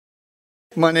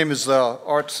My name is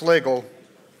Art Slagle,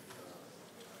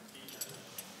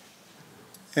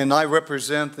 and I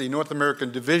represent the North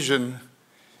American Division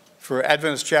for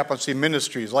Adventist Chaplaincy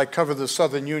Ministries. I cover the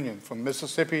Southern Union from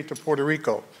Mississippi to Puerto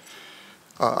Rico.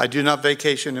 I do not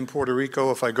vacation in Puerto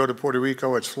Rico. If I go to Puerto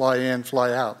Rico, it's fly in,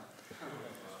 fly out.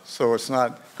 So it's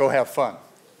not go have fun.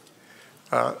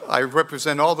 I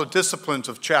represent all the disciplines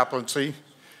of chaplaincy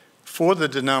for the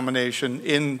denomination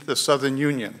in the Southern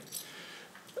Union.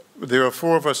 There are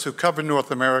four of us who cover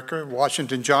North America.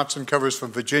 Washington Johnson covers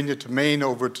from Virginia to Maine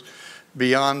over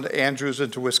beyond Andrews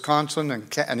into Wisconsin,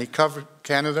 and he covered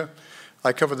Canada.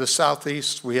 I cover the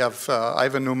Southeast. We have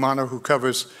Ivan Numano, who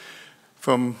covers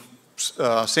from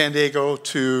San Diego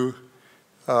to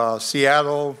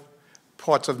Seattle,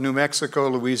 parts of New Mexico,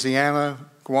 Louisiana,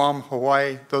 Guam,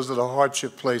 Hawaii. Those are the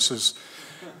hardship places,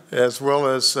 as well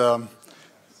as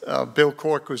Bill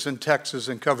Cork, who's in Texas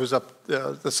and covers up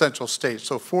the Central States.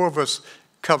 So four of us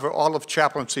cover all of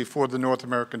chaplaincy for the North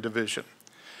American Division.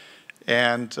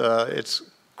 And it's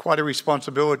quite a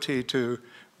responsibility to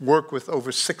work with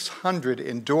over 600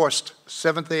 endorsed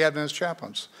Seventh-day Adventist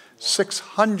chaplains.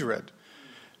 600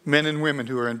 men and women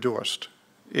who are endorsed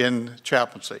in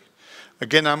chaplaincy.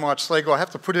 Again, I'm Art Slagle. I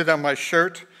have to put it on my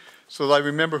shirt so that I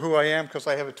remember who I am, because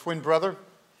I have a twin brother.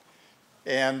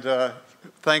 And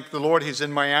thank the Lord he's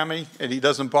in Miami, and he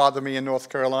doesn't bother me in North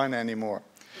Carolina anymore.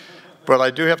 But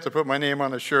I do have to put my name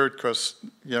on a shirt because,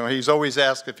 he's always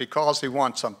asked if he calls, he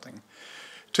wants something.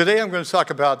 Today I'm going to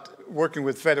talk about working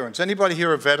with veterans. Anybody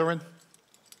here a veteran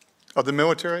of the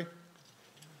military?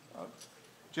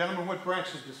 Gentlemen, what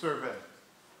branch did you serve in?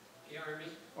 The Army.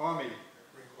 Army.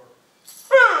 Marine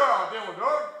Corps. There we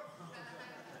go.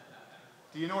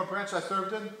 Do you know what branch I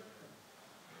served in?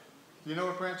 Do you know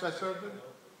what branch I served in?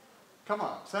 Come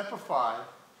on, Semper Fi.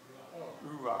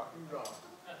 Hoorah.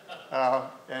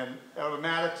 And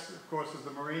automatics, of course, is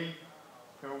the Marine.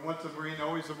 Once a Marine,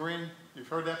 always a Marine. You've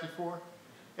heard that before.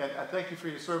 And I thank you for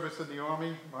your service in the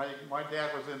Army. My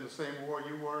dad was in the same war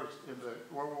you were, in the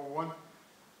World War I.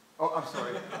 Oh, I'm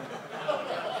sorry.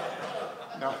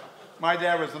 No, my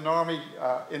dad was in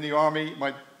the Army.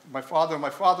 My father and my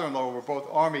father-in-law were both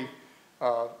Army.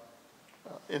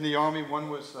 In the Army, one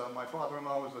was, my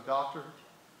father-in-law was a doctor.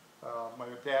 My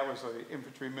dad was an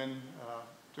infantryman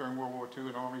during World War II,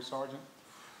 an Army sergeant.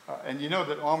 And you know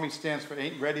that Army stands for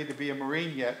ain't ready to be a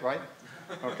Marine yet, right?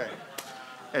 Okay.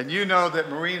 And you know that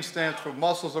Marine stands for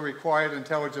muscles are required,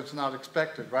 intelligence not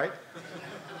expected, right?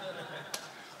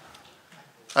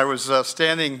 I was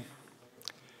standing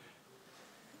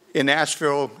in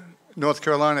Asheville, North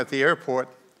Carolina at the airport.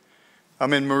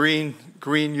 I'm in Marine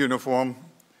green uniform.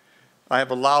 I have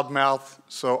a loud mouth,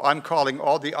 so I'm calling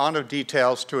all the honor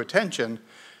details to attention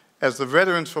as the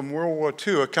veterans from World War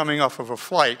II are coming off of a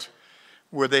flight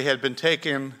where they had been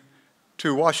taken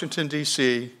to Washington,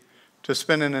 D.C. to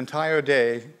spend an entire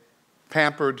day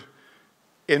pampered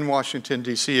in Washington,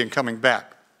 D.C. and coming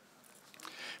back.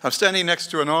 I'm standing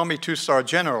next to an Army two-star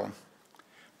general,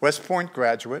 West Point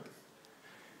graduate,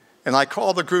 and I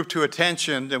called the group to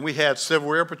attention, and we had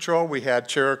Civil Air Patrol, we had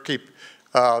Cherokee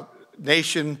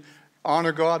Nation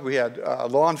Honor Guard, we had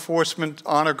law enforcement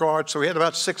honor guard, so we had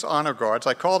about 6 honor guards.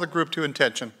 I called the group to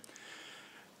attention,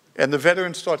 and the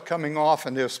veterans start coming off,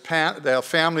 and their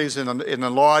families in a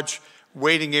large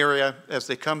waiting area as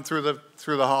they come through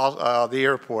the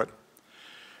airport.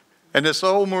 And this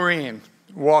old Marine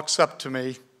walks up to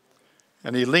me,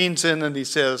 and he leans in and he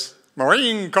says,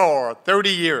 "Marine Corps,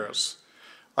 30 years."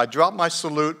 I dropped my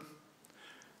salute.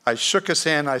 I shook his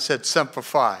hand. I said, "Semper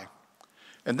Fi."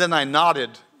 And then I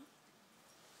nodded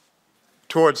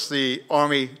towards the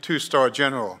Army two-star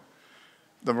general.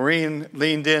 The Marine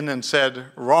leaned in and said,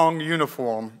 "Wrong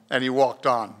uniform," and he walked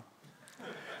on.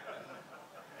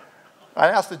 I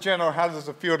asked the general, how does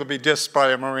it feel to be dissed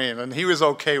by a Marine? And he was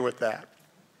okay with that.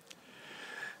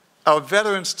 Our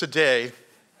veterans today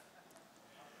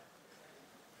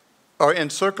are in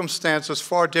circumstances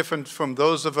far different from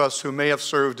those of us who may have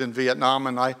served in Vietnam.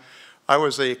 And I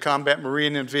was a combat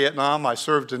Marine in Vietnam. I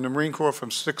served in the Marine Corps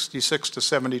from 66 to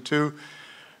 72.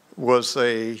 Was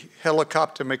a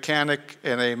helicopter mechanic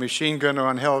and a machine gunner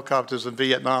on helicopters in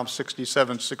Vietnam,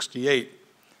 67, 68.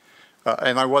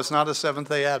 And I was not a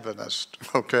Seventh-day Adventist,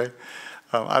 okay?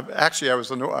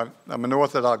 I'm an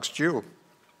Orthodox Jew.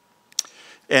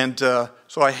 And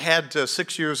so I had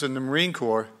 6 years in the Marine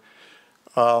Corps.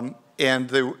 And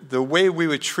the way we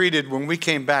were treated when we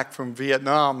came back from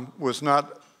Vietnam was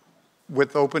not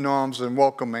with open arms and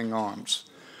welcoming arms,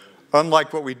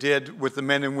 unlike what we did with the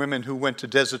men and women who went to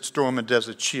Desert Storm and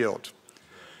Desert Shield.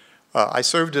 I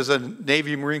served as a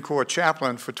Navy Marine Corps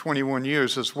chaplain for 21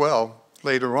 years as well,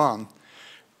 later on.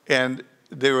 And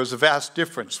there was a vast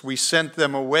difference. We sent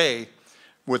them away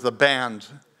with a band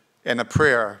and a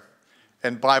prayer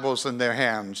and Bibles in their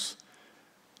hands,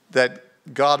 that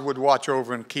God would watch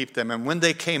over and keep them. And when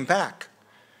they came back,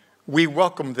 we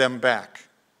welcomed them back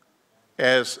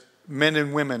as men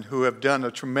and women who have done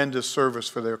a tremendous service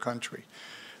for their country,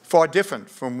 far different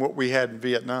from what we had in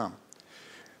Vietnam.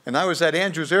 And I was at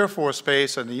Andrews Air Force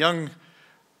Base, and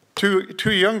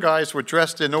two young guys were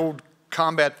dressed in old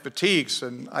combat fatigues,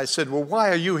 and I said, well, why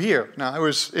are you here? Now, I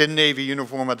was in Navy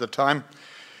uniform at the time.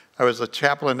 I was a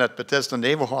chaplain at Bethesda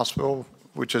Naval Hospital,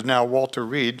 which is now Walter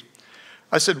Reed.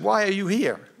 I said, why are you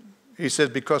here? He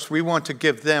said, because we want to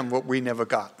give them what we never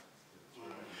got.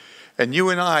 And you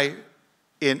and I,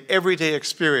 in everyday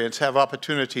experience, have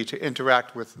opportunity to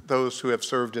interact with those who have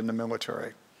served in the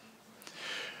military.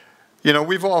 You know,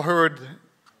 we've all heard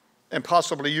and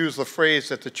possibly used the phrase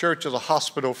that the church is a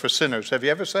hospital for sinners. Have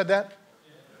you ever said that?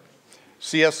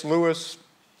 C.S. Lewis,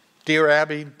 Dear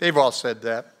Abby, they've all said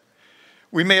that.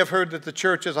 We may have heard that the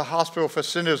church is a hospital for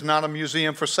sinners, not a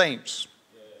museum for saints.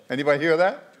 Anybody hear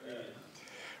that?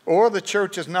 Or the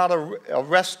church is not a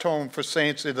rest home for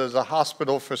saints, it is a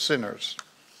hospital for sinners.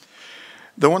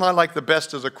 The one I like the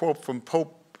best is a quote from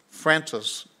Pope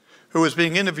Francis, who was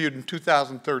being interviewed in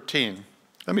 2013.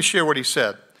 Let me share what he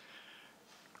said.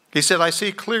 He said, I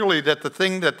see clearly that the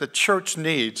thing that the church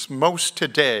needs most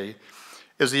today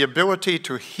is the ability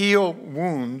to heal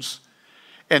wounds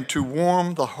and to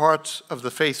warm the hearts of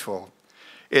the faithful.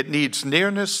 It needs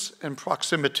nearness and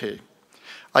proximity.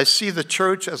 I see the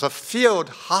church as a field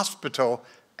hospital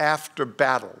after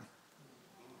battle.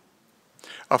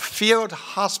 A field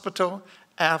hospital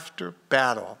after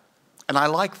battle. And I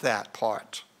like that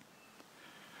part.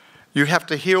 You have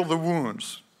to heal the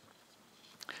wounds.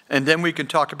 And then we can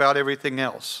talk about everything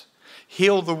else.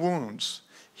 Heal the wounds.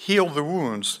 Heal the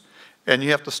wounds. And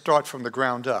you have to start from the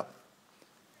ground up.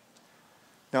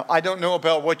 Now, I don't know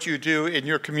about what you do in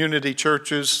your community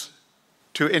churches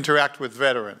to interact with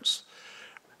veterans.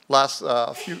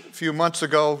 A few months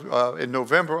ago, in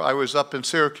November, I was up in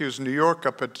Syracuse, New York,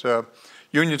 up at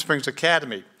Union Springs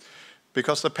Academy,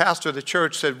 because the pastor of the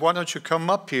church said, why don't you come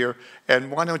up here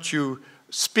and why don't you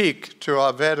speak to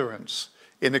our veterans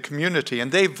in the community?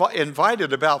 And they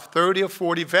invited about 30 or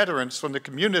 40 veterans from the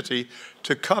community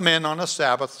to come in on a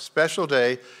Sabbath, special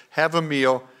day, have a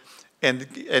meal,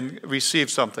 and receive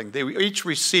something. They each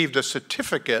received a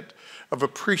certificate of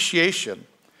appreciation.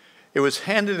 It was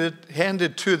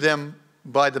handed to them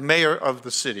by the mayor of the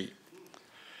city.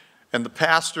 And the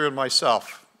pastor and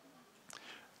myself,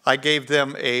 I gave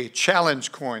them a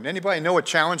challenge coin. Anybody know what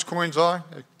challenge coins are?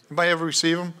 Anybody ever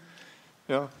receive them?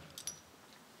 You know,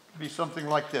 it'd be something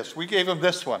like this. We gave them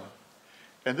this one.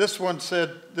 And this one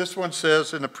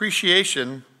says, in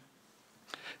appreciation,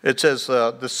 it says,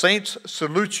 the saints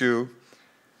salute you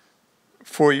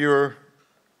for your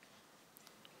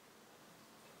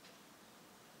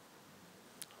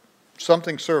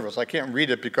something service. I can't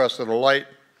read it because of the light.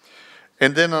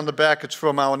 And then on the back, it's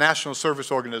from our National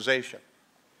Service Organization.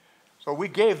 So we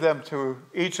gave them to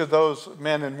each of those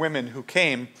men and women who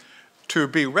came to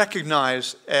be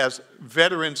recognized as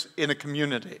veterans in a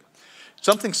community.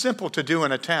 Something simple to do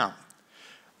in a town.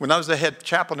 When I was the head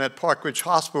chaplain at Park Ridge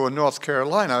Hospital in North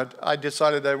Carolina, I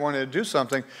decided I wanted to do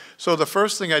something. So the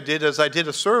first thing I did is I did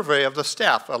a survey of the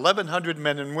staff, 1,100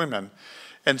 men and women,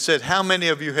 and said, how many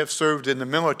of you have served in the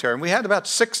military? And we had about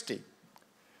 60.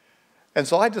 And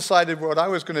so I decided what I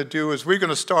was going to do is we're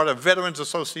going to start a Veterans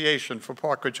Association for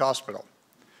Park Ridge Hospital.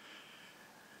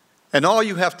 And all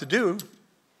you have to do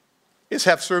is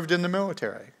have served in the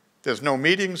military. There's no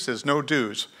meetings, there's no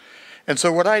dues. And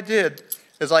so what I did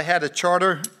is I had a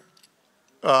charter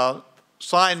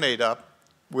sign made up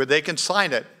where they can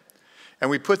sign it, and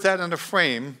we put that in a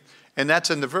frame, and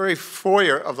that's in the very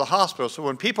foyer of the hospital. So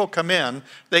when people come in,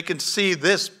 they can see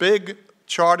this big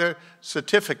charter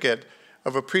certificate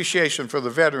of appreciation for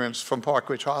the veterans from Park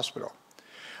Ridge Hospital.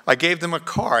 I gave them a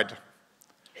card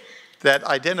that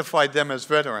identified them as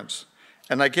veterans,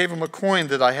 and I gave them a coin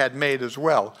that I had made as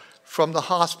well from the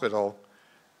hospital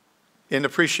in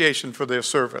appreciation for their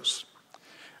service.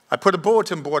 I put a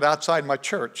bulletin board outside my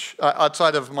church,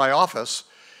 outside of my office,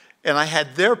 and I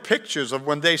had their pictures of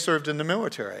when they served in the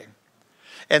military.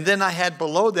 And then I had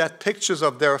below that pictures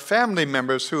of their family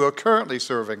members who are currently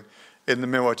serving in the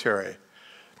military.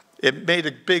 It made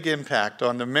a big impact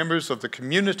on the members of the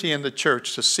community and the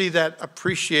church to see that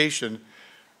appreciation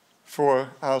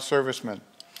for our servicemen.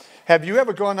 Have you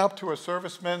ever gone up to a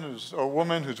serviceman or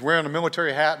woman who's wearing a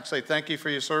military hat and say, thank you for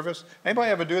your service?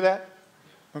 Anybody ever do that?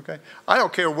 Okay. I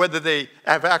don't care whether they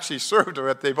have actually served or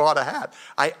if they bought a hat.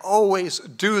 I always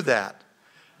do that.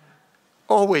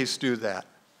 Always do that.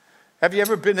 Have you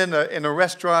ever been in a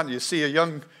restaurant, you see a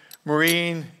young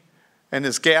Marine and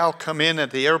his gal come in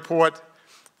at the airport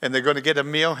and they're going to get a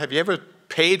meal? Have you ever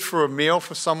paid for a meal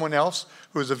for someone else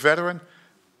who's a veteran?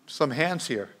 Some hands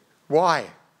here. Why?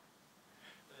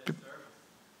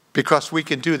 Because we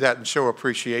can do that and show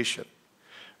appreciation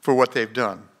for what they've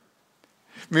done.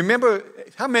 Remember,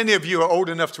 how many of you are old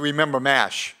enough to remember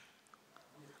MASH?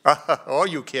 All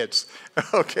you kids.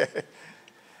 Okay.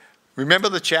 Remember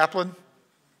the chaplain,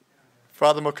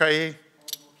 Father Mulcahy?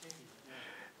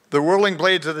 The whirling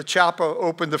blades of the chopper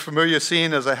opened the familiar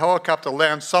scene as a helicopter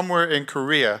lands somewhere in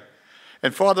Korea.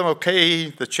 And Father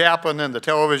Mulcahy, the chaplain in the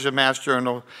television Mass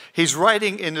Journal, he's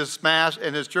writing in his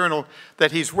journal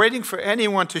that he's waiting for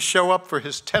anyone to show up for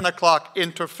his 10 o'clock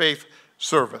interfaith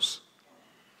service.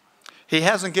 He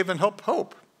hasn't given up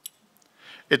hope.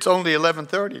 It's only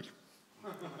 11:30.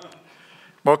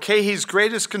 Mulcahy's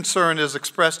greatest concern is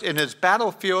expressed in his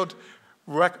battlefield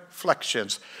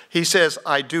reflections. He says,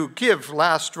 I do give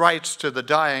last rites to the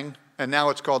dying, and now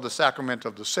it's called the sacrament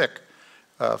of the sick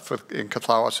in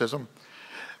Catholicism.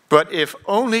 But if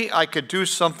only I could do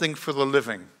something for the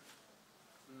living.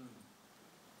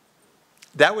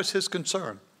 That was his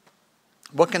concern.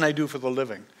 What can I do for the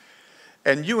living?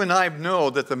 And you and I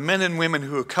know that the men and women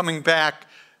who are coming back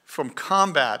from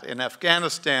combat in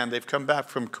Afghanistan, they've come back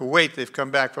from Kuwait, they've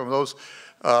come back from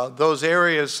those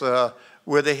areas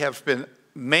where they have been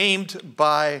maimed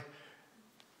by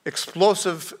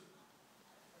explosive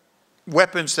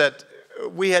weapons that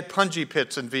we had punji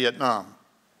pits in Vietnam.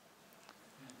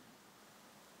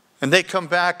 And they come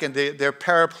back and they're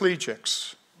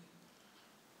paraplegics.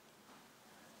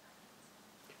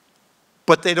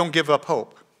 But they don't give up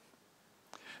hope.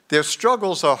 Their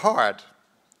struggles are hard,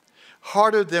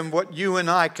 harder than what you and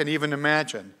I can even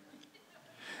imagine.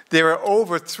 There are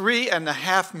over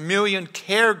 3.5 million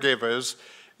caregivers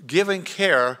giving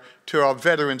care to our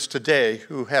veterans today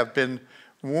who have been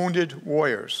wounded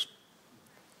warriors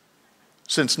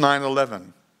since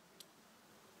 9/11.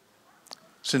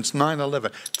 Since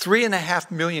 9/11.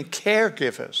 3.5 million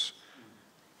caregivers.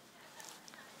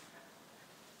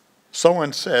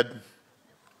 Someone said,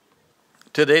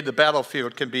 today the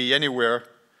battlefield can be anywhere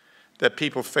that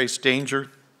people face danger,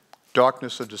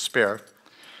 darkness, or despair,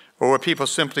 or where people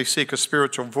simply seek a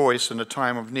spiritual voice in a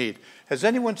time of need. Has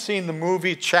anyone seen the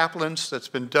movie Chaplains that's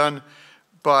been done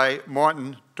by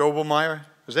Martin Doblmeier?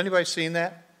 Has anybody seen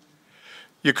that?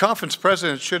 Your conference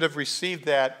president should have received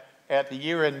that at the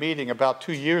year-end meeting about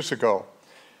 2 years ago.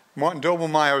 Martin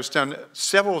Doblmeier has done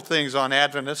several things on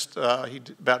Adventist,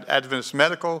 about Adventist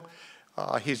medical.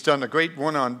 He's done a great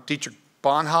one on Dietrich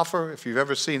Bonhoeffer, if you've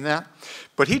ever seen that.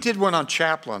 But he did one on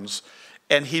chaplains,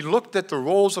 and he looked at the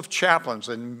roles of chaplains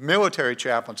and military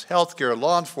chaplains, healthcare,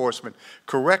 law enforcement,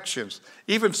 corrections,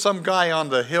 even some guy on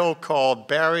the Hill called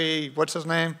Barry, what's his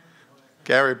name?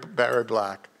 Barry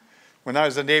Black. When I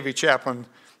was a Navy chaplain,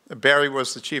 Barry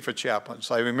was the chief of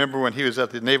chaplains. I remember when he was at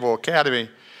the Naval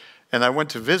Academy, and I went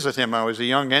to visit him. I was a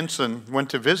young ensign, went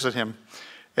to visit him,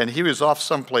 and he was off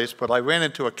someplace, but I ran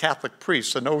into a Catholic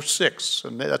priest in 06,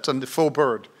 and that's a full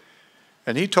bird.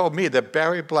 And he told me that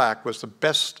Barry Black was the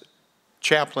best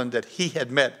chaplain that he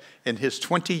had met in his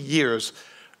 20 years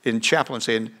in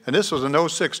chaplaincy. And this was in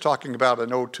 06 talking about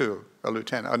an 02, a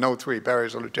lieutenant, an 03,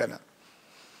 Barry's a lieutenant.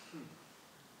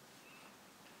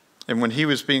 And when he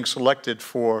was being selected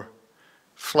for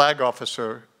flag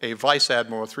officer, a vice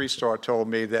admiral, a 3-star, told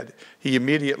me that he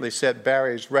immediately set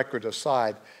Barry's record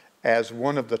aside as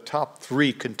one of the top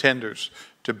 3 contenders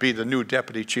to be the new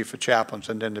deputy chief of chaplains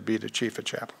and then to be the chief of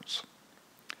chaplains.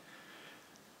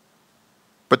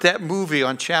 But that movie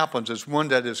on chaplains is one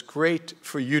that is great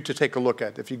for you to take a look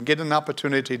at, if you can get an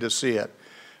opportunity to see it.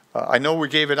 I know we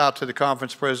gave it out to the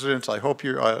conference presidents. I hope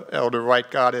your Elder Wright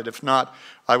got it. If not,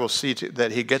 I will see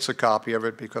that he gets a copy of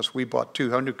it because we bought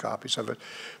 200 copies of it.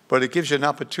 But it gives you an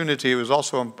opportunity. It was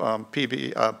also on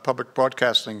public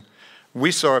broadcasting.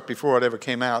 We saw it before it ever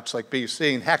came out. It's like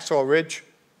seeing Hacksaw Ridge.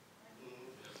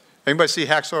 Anybody see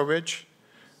Hacksaw Ridge?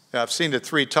 Yeah, I've seen it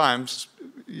 3 times,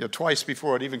 twice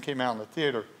before it even came out in the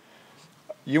theater.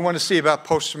 You want to see about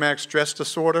post-traumatic stress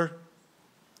disorder?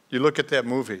 You look at that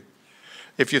movie.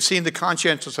 If you've seen The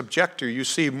Conscientious Objector, you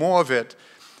see more of it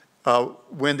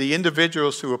when the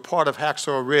individuals who are part of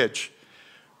Hacksaw Ridge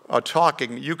are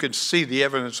talking. You can see the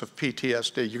evidence of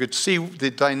PTSD. You can see the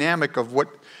dynamic of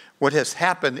what has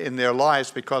happened in their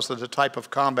lives because of the type of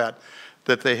combat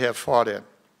that they have fought in.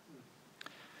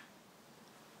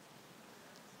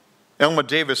 Elmer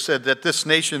Davis said that this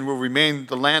nation will remain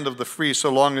the land of the free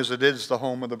so long as it is the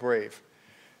home of the brave.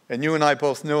 And you and I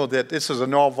both know that this is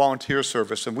an all-volunteer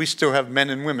service, and we still have men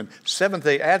and women,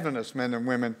 Seventh-day Adventist men and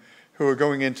women who are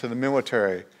going into the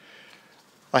military.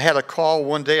 I had a call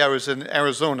one day. I was in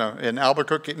Arizona, I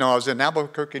was in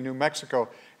Albuquerque, New Mexico,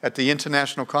 at the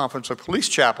International Conference of Police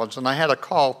Chaplains, and I had a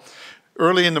call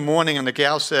early in the morning, and the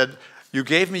gal said, "You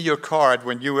gave me your card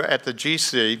when you were at the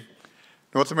GC,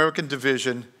 North American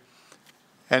Division,"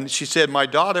 and she said, "My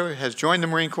daughter has joined the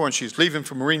Marine Corps, and she's leaving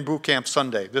for Marine Boot Camp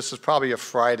Sunday. This is probably a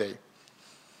Friday.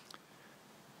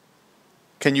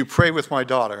 Can you pray with my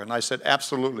daughter?" And I said,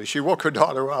 "Absolutely." She woke her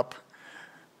daughter up,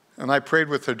 and I prayed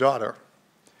with her daughter.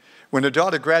 When her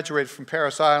daughter graduated from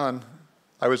Parris Island,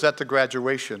 I was at the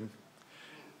graduation.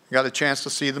 I got a chance to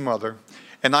see the mother.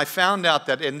 And I found out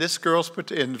that in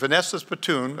Vanessa's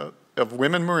platoon of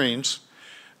women Marines,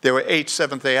 there were 8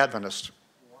 Seventh-day Adventists.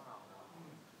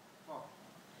 Wow.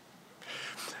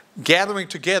 Gathering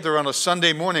together on a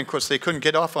Sunday morning, because they couldn't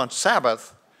get off on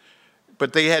Sabbath,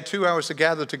 but they had 2 hours to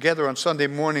gather together on Sunday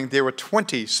morning. There were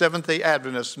 20 Seventh-day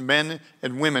Adventist men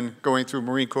and women going through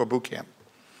Marine Corps boot camp.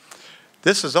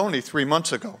 This is only 3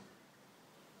 months ago.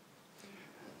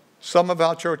 Some of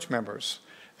our church members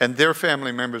and their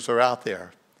family members are out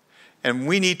there, and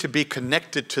we need to be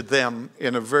connected to them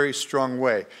in a very strong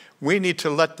way. We need to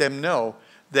let them know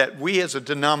that we as a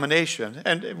denomination,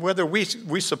 and whether we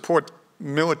support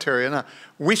military or not,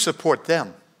 we support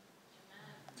them.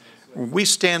 We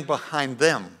stand behind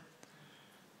them.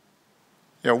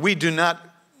 We do not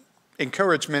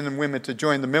encourage men and women to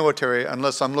join the military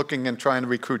unless I'm looking and trying to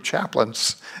recruit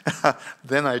chaplains.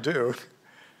 Then I do.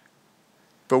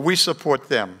 But we support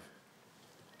them.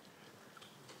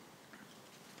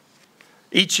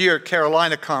 Each year,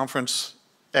 Carolina Conference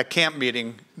at camp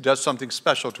meeting does something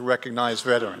special to recognize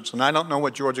veterans. And I don't know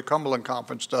what Georgia-Cumberland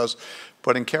Conference does,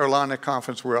 but in Carolina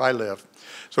Conference where I live.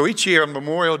 So each year on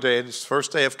Memorial Day, this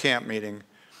first day of camp meeting,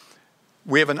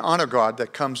 we have an honor guard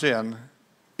that comes in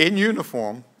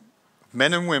uniform,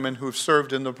 men and women who have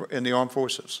served in the armed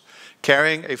forces,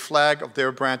 carrying a flag of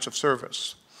their branch of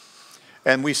service.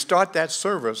 And we start that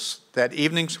service, that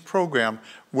evening's program,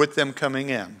 with them coming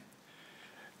in.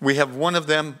 We have one of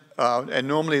them, and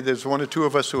normally there's 1 or 2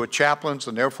 of us who are chaplains,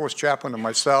 an Air Force chaplain and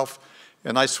myself,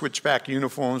 and I switch back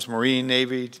uniforms, Marine,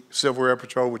 Navy, Civil Air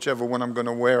Patrol, whichever one I'm going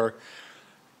to wear.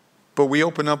 But we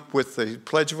open up with the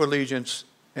Pledge of Allegiance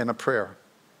and a prayer.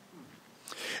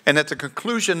 And at the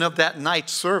conclusion of that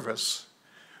night's service,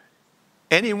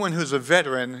 anyone who's a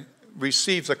veteran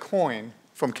receives a coin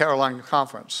from Carolina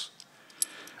Conference.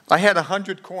 I had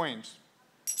 100 coins.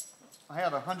 I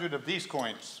had 100 of these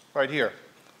coins right here.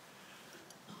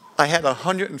 I had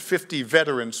 150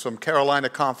 veterans from Carolina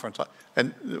Conference.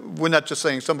 And we're not just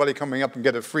saying somebody coming up and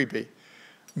get a freebie.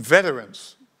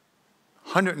 Veterans,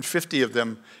 150 of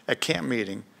them at camp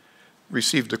meeting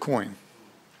received a coin.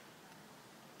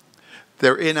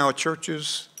 They're in our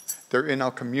churches. They're in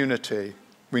our community.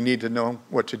 We need to know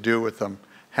what to do with them,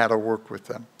 how to work with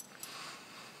them.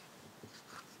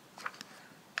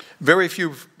 Very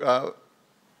few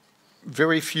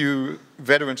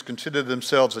veterans consider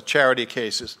themselves a charity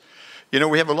cases.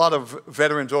 We have a lot of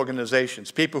veterans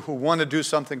organizations, people who want to do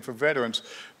something for veterans,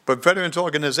 but veterans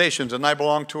organizations, and I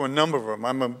belong to a number of them.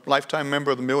 I'm a lifetime member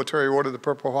of the Military Order of the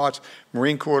Purple Hearts,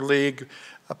 Marine Corps League,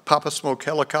 Papa Smoke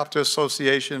Helicopter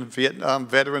Association, Vietnam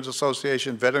Veterans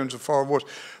Association, Veterans of Foreign Wars.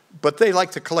 But they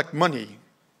like to collect money.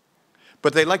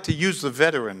 But they like to use the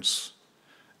veterans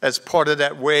as part of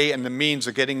that way and the means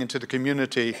of getting into the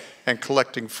community and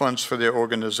collecting funds for their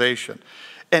organization.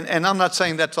 And I'm not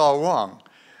saying that's all wrong,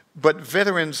 but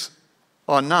veterans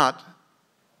are not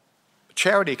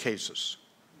charity cases.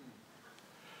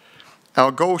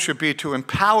 Our goal should be to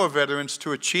empower veterans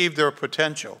to achieve their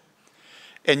potential.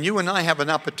 And you and I have an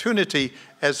opportunity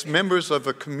as members of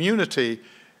a community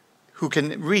who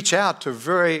can reach out to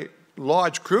very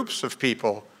large groups of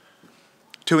people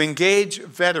to engage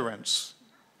veterans.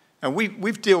 And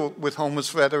we've dealt with homeless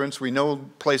veterans. We know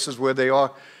places where they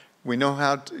are. We know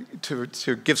how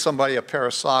to give somebody a pair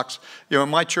of socks. In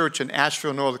my church in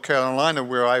Asheville, North Carolina,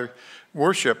 where I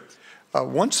worship,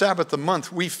 one Sabbath a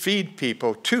month, we feed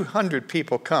people. 200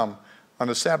 people come on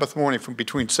a Sabbath morning from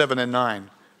between 7 and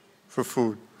 9 for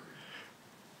food.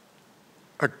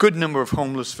 A good number of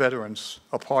homeless veterans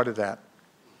are part of that.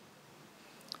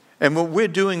 And what we're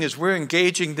doing is we're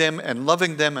engaging them and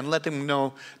loving them and letting them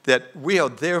know that we are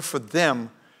there for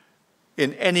them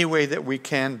in any way that we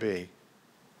can be.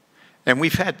 And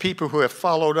we've had people who have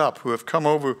followed up, who have come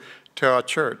over to our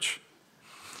church.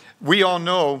 We all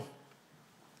know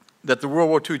that the World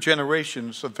War II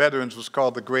generations of veterans was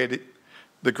called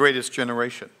the greatest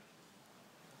generation.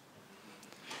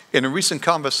 In a recent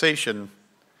conversation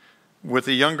with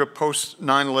a younger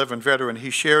post-9/11 veteran. He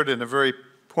shared in a very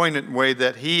poignant way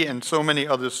that he and so many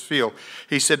others feel.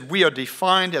 He said, "We are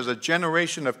defined as a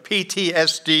generation of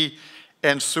PTSD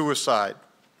and suicide.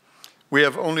 We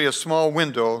have only a small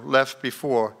window left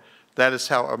before. That is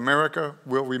how America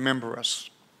will remember us."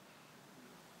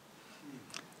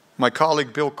 My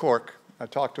colleague Bill Cork, I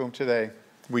talked to him today.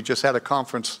 We just had a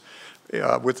conference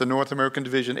with the North American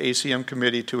Division ACM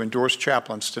Committee to endorse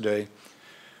chaplains today.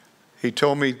 He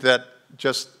told me that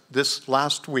just this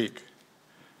last week,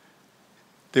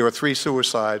 there were 3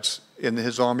 suicides in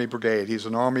his Army brigade. He's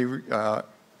an Army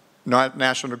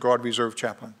National Guard Reserve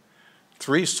chaplain.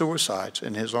 3 suicides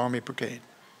in his Army brigade.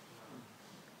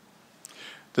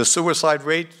 The suicide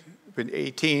rate between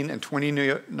 18 and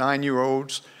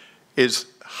 29-year-olds is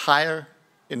higher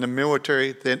in the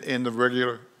military than in the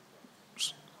regular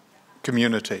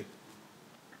community.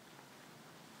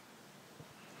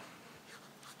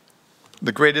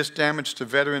 The greatest damage to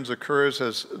veterans occurs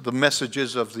as the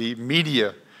messages of the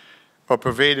media are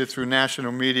pervaded through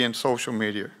national media and social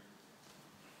media.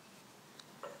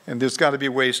 And there's got to be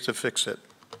ways to fix it.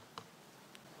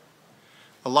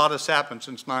 A lot has happened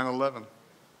since 9/11.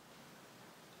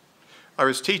 I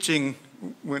was teaching,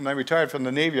 when I retired from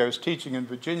the Navy, I was teaching in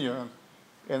Virginia,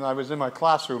 and I was in my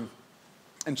classroom,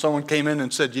 and someone came in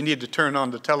and said, "You need to turn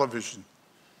on the television."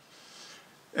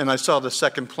 And I saw the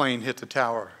second plane hit the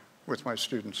tower with my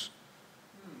students.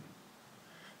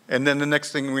 And then the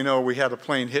next thing we know, we had a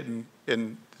plane hitting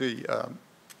in the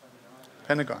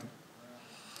Pentagon.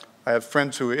 I have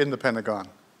friends who were in the Pentagon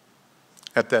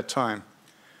at that time.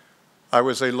 I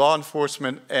was a law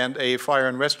enforcement and a fire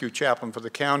and rescue chaplain for the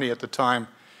county at the time,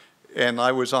 and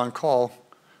I was on call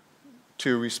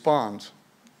to respond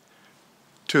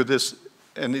to this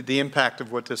and the impact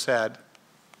of what this had.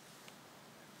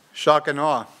 Shock and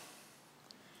awe.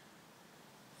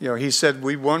 You know, he said,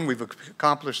 "We won, we've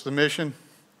accomplished the mission."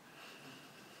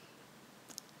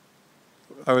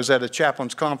 I was at a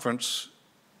chaplain's conference,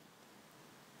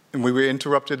 and we were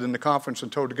interrupted in the conference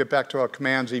and told to get back to our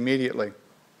commands immediately.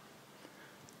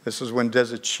 This is when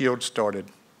Desert Shield started.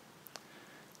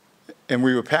 And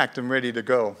we were packed and ready to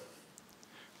go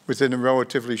within a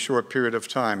relatively short period of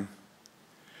time.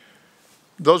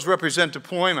 Those represent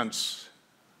deployments.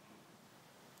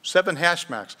 7 hash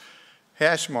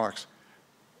marks.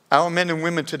 Our men and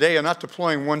women today are not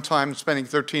deploying one time and spending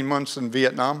 13 months in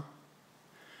Vietnam.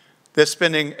 They're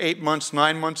spending 8 months,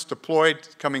 9 months deployed,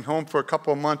 coming home for a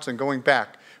couple of months and going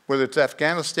back, whether it's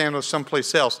Afghanistan or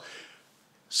someplace else.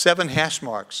 7 hash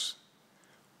marks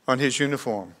on his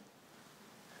uniform.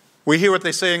 We hear what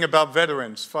they're saying about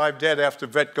veterans. 5 dead after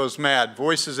vet goes mad.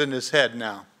 Voices in his head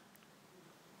now.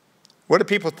 What do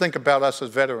people think about us as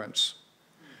veterans?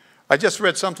 I just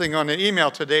read something on an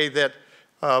email today that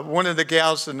one of the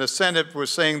gals in the Senate was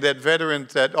saying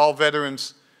that all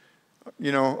veterans,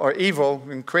 you know, are evil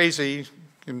and crazy,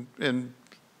 and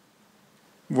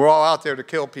we're all out there to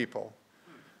kill people.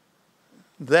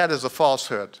 That is a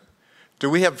falsehood. Do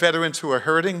we have veterans who are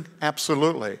hurting?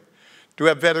 Absolutely. Do we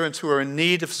have veterans who are in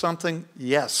need of something?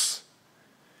 Yes.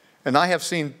 And I have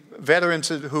seen veterans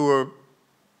who were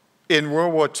in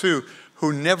World War II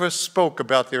who never spoke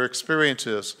about their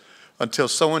experiences until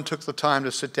someone took the time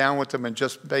to sit down with them and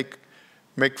just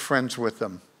make friends with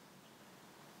them.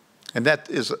 And that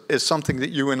is something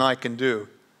that you and I can do.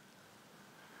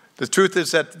 The truth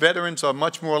is that veterans are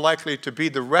much more likely to be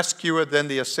the rescuer than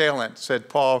the assailant, said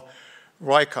Paul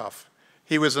Rieckhoff.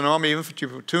 He was an Army infantry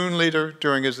platoon leader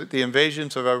during the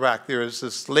invasions of Iraq. There is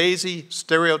this lazy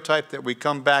stereotype that we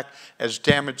come back as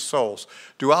damaged souls.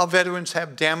 Do our veterans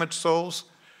have damaged souls?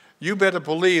 You better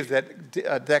believe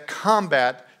that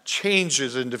combat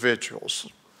changes individuals.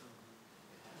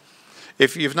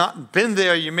 If you've not been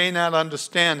there, you may not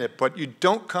understand it, but you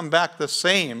don't come back the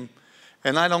same.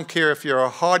 And I don't care if you're a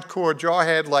hardcore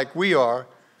jawhead like we are,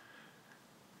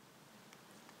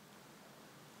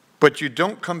 but you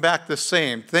don't come back the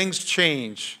same. Things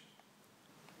change.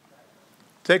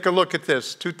 Take a look at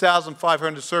this.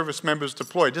 2,500 service members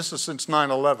deployed. This is since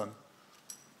 9/11.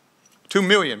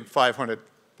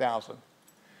 2,500,000.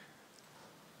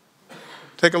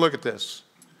 Take a look at this.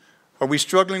 Are we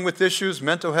struggling with issues,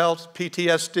 mental health,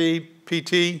 PTSD,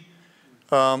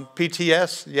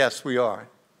 PTS? Yes, we are.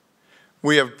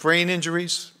 We have brain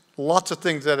injuries, lots of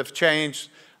things that have changed,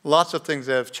 lots of things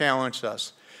that have challenged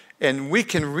us. And we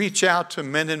can reach out to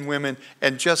men and women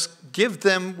and just give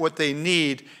them what they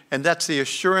need, and that's the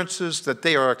assurances that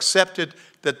they are accepted,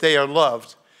 that they are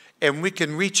loved. And we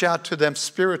can reach out to them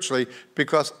spiritually,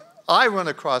 because I run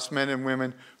across men and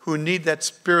women who need that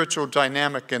spiritual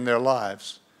dynamic in their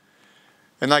lives.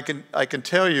 And I can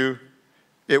tell you,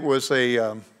 it was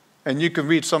a And you can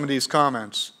read some of these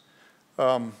comments.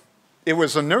 It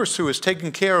was a nurse who was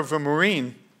taking care of a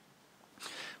Marine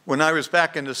when I was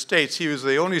back in the States. He was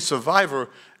the only survivor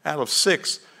out of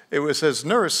 6. It was his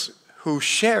nurse who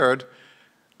shared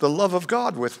the love of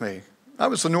God with me. I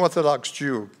was an Orthodox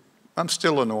Jew. I'm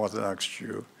still an Orthodox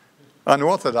Jew.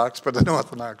 Unorthodox, but an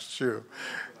Orthodox Jew.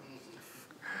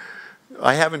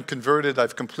 I haven't converted.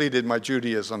 I've completed my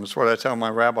Judaism. That's what I tell my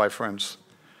rabbi friends.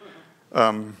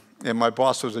 And my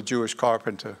boss was a Jewish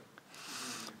carpenter.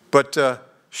 But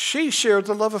she shared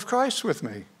the love of Christ with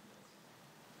me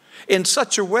in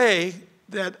such a way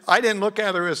that I didn't look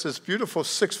at her as this beautiful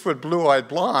 6-foot blue-eyed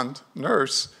blonde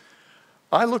nurse.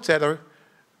 I looked at her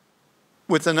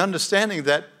with an understanding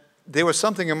that there was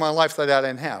something in my life that I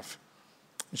didn't have.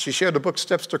 And she shared the book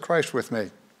Steps to Christ with me.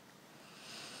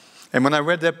 And when I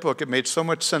read that book, it made so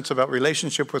much sense about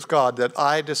relationship with God that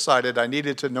I decided I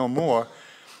needed to know more.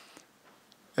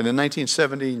 And in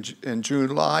 1970, in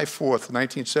July 4th,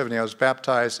 1970, I was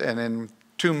baptized, and in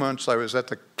 2 months I was at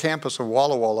the campus of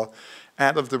Walla Walla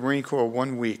out of the Marine Corps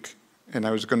 1 week, and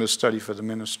I was going to study for the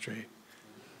ministry.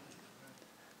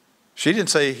 She didn't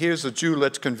say, here's a Jew,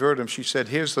 let's convert him. She said,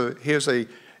 here's a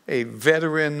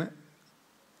veteran,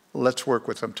 let's work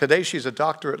with him. Today she's a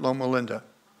doctor at Loma Linda.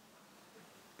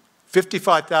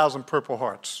 55,000 Purple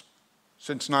Hearts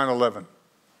since 9/11.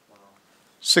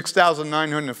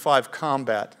 6,905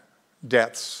 combat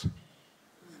deaths.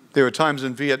 There were times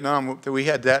in Vietnam that we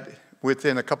had that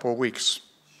within a couple of weeks.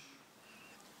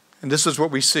 And this is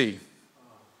what we see.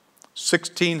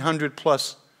 1,600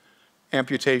 plus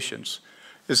amputations.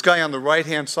 This guy on the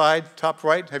right-hand side, top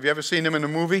right, have you ever seen him in a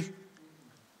movie?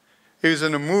 He was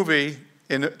in a movie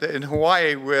in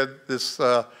Hawaii where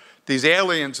these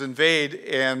aliens invade,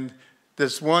 and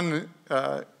this one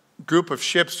group of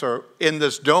ships are in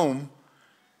this dome,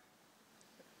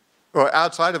 or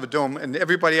outside of a dome, and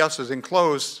everybody else is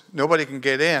enclosed. Nobody can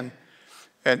get in.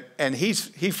 And he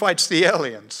fights the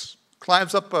aliens,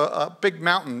 climbs up a big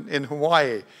mountain in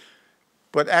Hawaii.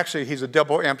 But actually, he's a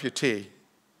double amputee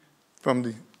from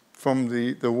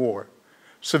the war.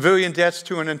 Civilian deaths,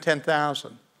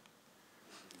 210,000.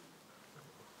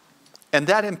 And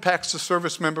that impacts the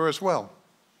service member as well.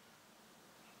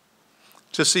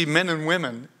 To see men and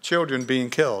women, children being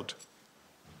killed.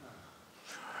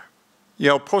 You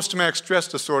know, post-traumatic stress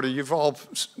disorder, you've all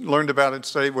learned about it and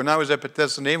studied. When I was at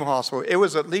Bethesda Naval Hospital, it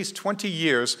was at least 20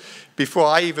 years before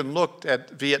I even looked at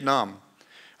Vietnam.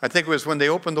 I think it was when they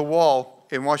opened the wall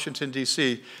in Washington,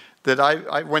 D.C., that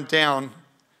I went down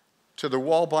to the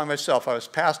wall by myself. I was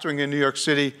pastoring in New York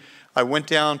City. I went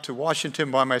down to Washington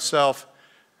by myself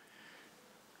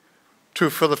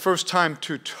for the first time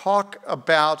to talk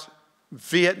about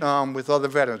Vietnam with other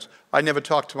veterans. I never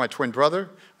talked to my twin brother.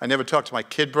 I never talked to my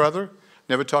kid brother.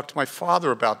 Never talked to my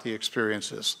father about the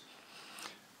experiences.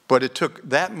 But it took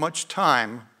that much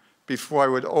time before I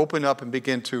would open up and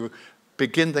begin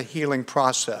the healing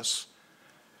process.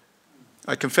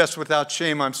 I confess without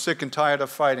shame, I'm sick and tired of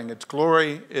fighting. Its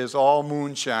glory is all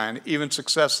moonshine. Even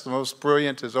success, the most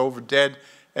brilliant, is over dead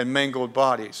and mangled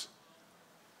bodies.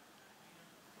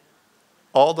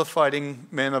 All the fighting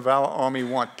men of our army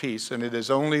want peace, and it is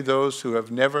only those who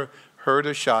have never heard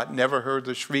a shot, never heard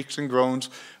the shrieks and groans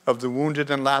of the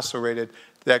wounded and lacerated,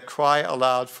 that cry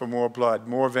aloud for more blood,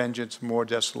 more vengeance, more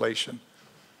desolation.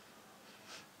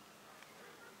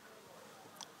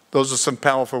 Those are some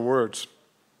powerful words.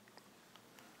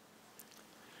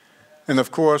 And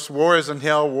of course, war isn't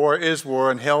hell, war is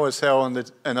war, and hell is hell,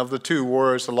 and of the two,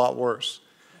 war is a lot worse.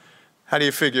 How do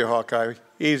you figure, Hawkeye?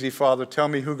 Easy, Father, tell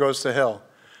me who goes to hell.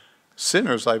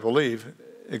 Sinners, I believe.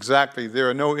 Exactly. There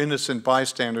are no innocent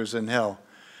bystanders in hell.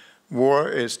 War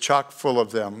is chock full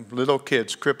of them. Little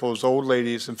kids, cripples, old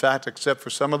ladies. In fact, except for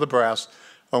some of the brass,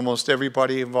 almost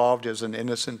everybody involved is an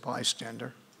innocent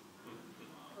bystander.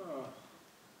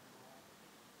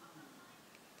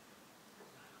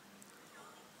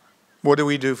 What do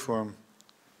we do for them?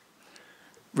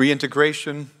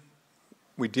 Reintegration,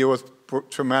 we deal with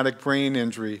traumatic brain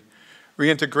injury.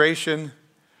 Reintegration,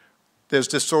 there's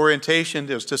disorientation,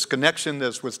 there's disconnection,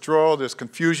 there's withdrawal, there's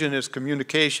confusion, there's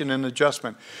communication and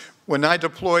adjustment. When I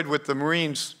deployed with the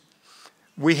Marines,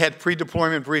 we had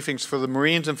pre-deployment briefings for the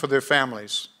Marines and for their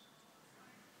families.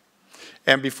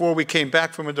 And before we came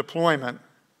back from a deployment,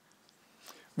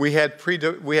 we had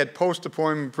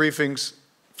post-deployment briefings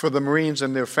for the Marines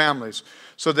and their families,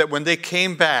 so that when they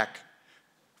came back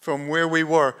from where we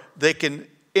were, they can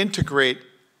integrate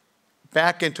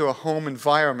back into a home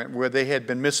environment where they had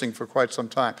been missing for quite some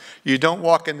time. You don't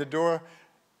walk in the door,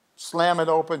 slam it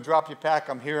open, drop your pack,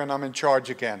 I'm here and I'm in charge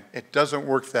again. It doesn't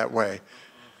work that way.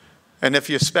 And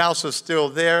if your spouse is still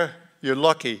there, you're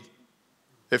lucky.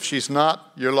 If she's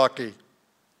not, you're lucky.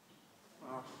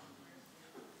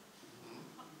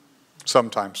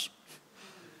 Sometimes.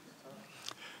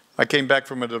 I came back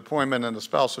from a deployment, and the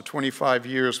spouse of 25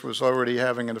 years was already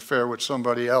having an affair with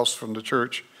somebody else from the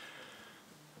church.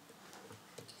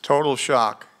 Total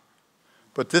shock.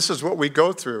 But this is what we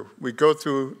go through. We go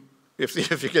through,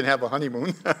 if you can have a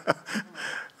honeymoon,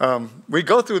 we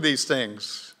go through these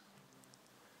things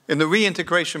in the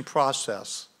reintegration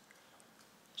process.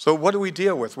 So what do we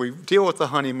deal with? We deal with the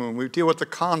honeymoon. We deal with the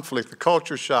conflict, the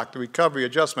culture shock, the recovery,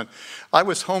 adjustment. I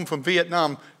was home from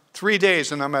Vietnam 3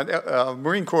 days, and I'm at a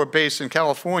Marine Corps base in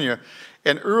California.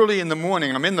 And early in the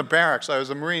morning, I'm in the barracks. I was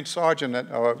a Marine sergeant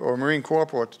or Marine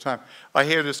corporal at the time. I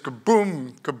hear this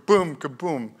kaboom, kaboom,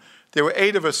 kaboom. There were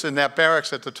 8 of us in that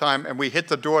barracks at the time, and we hit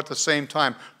the door at the same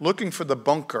time, looking for the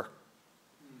bunker.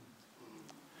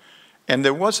 And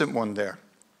there wasn't one there.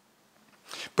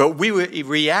 But we were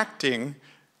reacting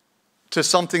to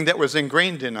something that was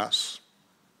ingrained in us.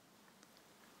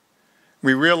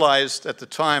 We realized at the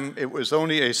time it was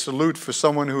only a salute for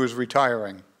someone who was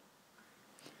retiring.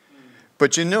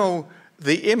 But you know,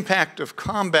 the impact of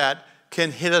combat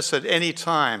can hit us at any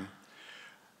time.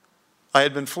 I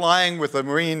had been flying with a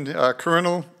Marine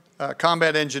colonel,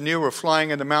 combat engineer. We're flying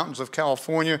in the mountains of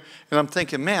California, and I'm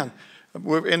thinking, man,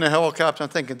 we're in a helicopter. I'm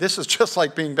thinking, this is just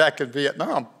like being back in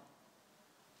Vietnam.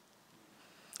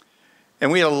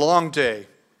 And we had a long day.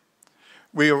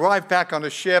 We arrived back on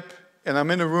the ship, and I'm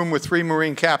in a room with 3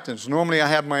 Marine captains. Normally I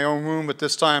have my own room, but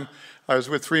this time I was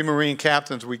with 3 Marine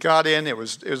captains. We got in. It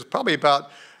was probably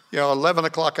about 11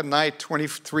 o'clock at night,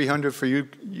 2300 for you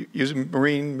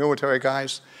Marine military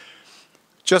guys.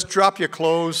 Just drop your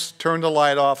clothes, turn the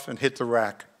light off, and hit the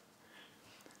rack.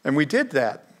 And we did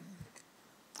that.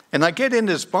 And I get in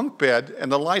this bunk bed,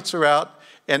 and the lights are out,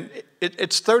 and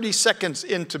it's 30 seconds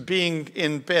into being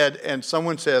in bed, and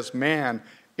someone says, man,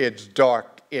 it's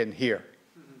dark in here.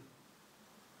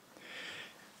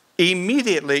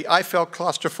 Immediately, I felt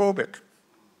claustrophobic.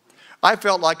 I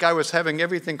felt like I was having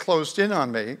everything closed in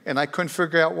on me, and I couldn't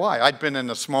figure out why. I'd been in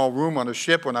a small room on a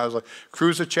ship when I was a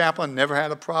cruiser chaplain, never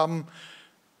had a problem.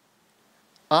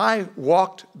 I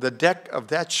walked the deck of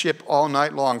that ship all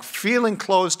night long, feeling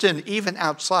closed in, even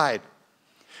outside.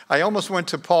 I almost went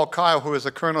to Paul Kyle, who was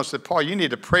a colonel, and said, Paul, you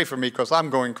need to pray for me because I'm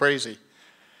going crazy.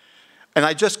 And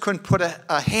I just couldn't put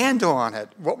a handle on it.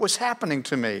 What was happening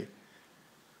to me?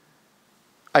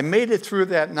 I made it through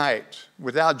that night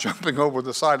without jumping over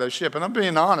the side of the ship. And I'm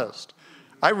being honest.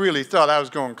 I really thought I was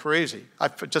going crazy. I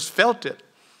just felt it.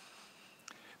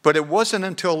 But it wasn't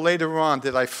until later on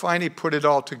that I finally put it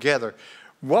all together.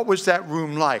 What was that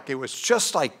room like? It was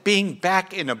just like being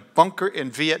back in a bunker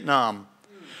in Vietnam.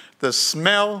 The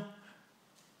smell,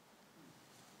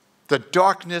 the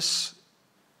darkness,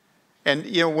 and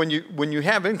when you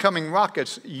have incoming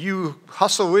rockets, you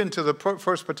hustle into the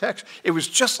first protection. It was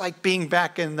just like being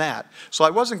back in that. So I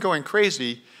wasn't going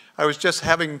crazy. I was just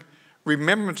having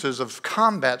remembrances of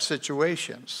combat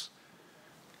situations.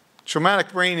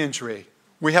 Traumatic brain injury.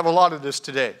 We have a lot of this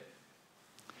today.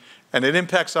 And it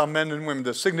impacts our men and women.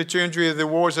 The signature injury of the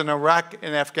wars in Iraq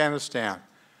and Afghanistan.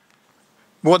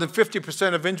 More than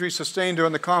 50% of injuries sustained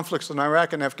during the conflicts in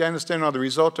Iraq and Afghanistan are the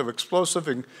result of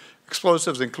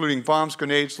explosives, including bombs,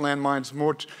 grenades, landmines,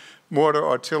 mortar,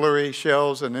 artillery,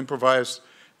 shells, and improvised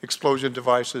explosion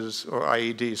devices, or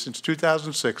IEDs. Since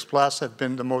 2006, blasts have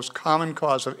been the most common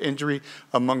cause of injury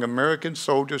among American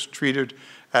soldiers treated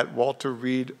at Walter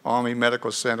Reed Army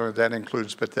Medical Center. That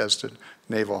includes Bethesda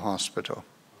Naval Hospital.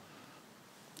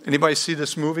 Anybody see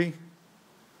this movie?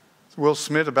 Will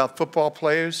Smith, about football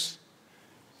players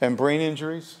and brain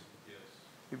injuries? Yes.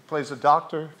 He plays a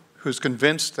doctor who's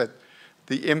convinced that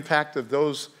the impact of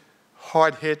those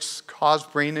hard hits cause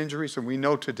brain injuries, and we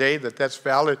know today that that's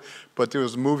valid, but there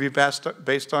was a movie based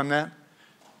on that.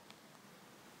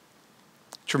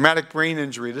 Traumatic brain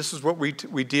injury, this is what we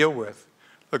deal with.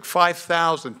 Look,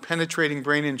 5,000 penetrating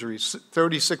brain injuries,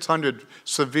 3,600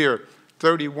 severe,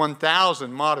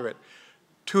 31,000 moderate,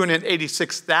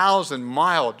 286,000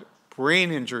 mild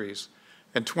brain injuries,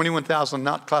 and 21,000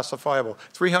 not classifiable,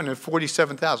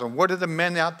 347,000. What are the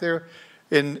men out there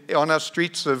on our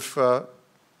streets of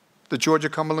the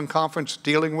Georgia-Cumberland Conference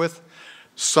dealing with?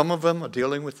 Some of them are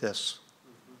dealing with this.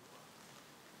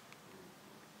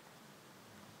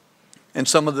 And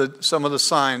some of the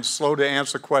signs: slow to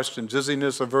answer questions,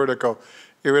 dizziness or vertigo,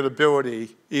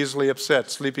 irritability, easily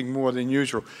upset, sleeping more than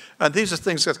usual. And these are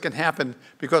things that can happen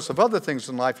because of other things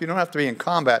in life. You don't have to be in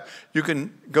combat. You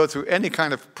can go through any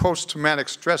kind of post-traumatic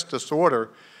stress disorder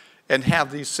and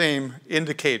have these same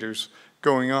indicators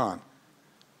going on.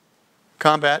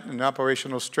 Combat and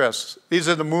operational stress. These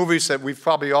are the movies that we've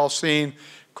probably all seen.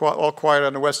 All Quiet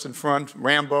on the Western Front,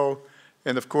 Rambo,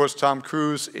 and of course Tom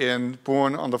Cruise in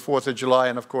Born on the 4th of July,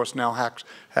 and of course now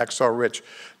Hacksaw Ridge.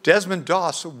 Desmond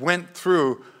Doss went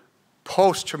through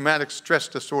post-traumatic stress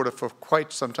disorder for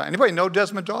quite some time. Anybody know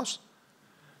Desmond Doss?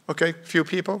 Okay, a few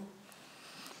people.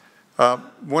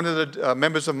 One of the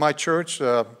members of my church,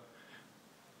 Harold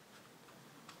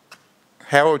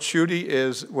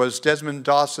Schutte, was Desmond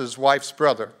Doss's wife's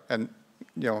brother, and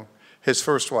his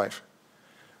first wife.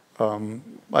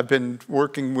 I've been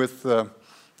working with the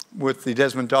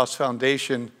Desmond Doss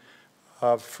Foundation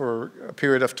for a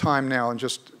period of time now, and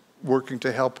just working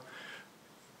to help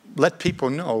let people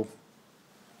know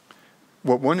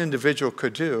what one individual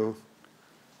could do.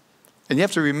 And you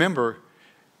have to remember,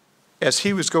 as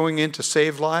he was going in to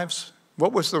save lives,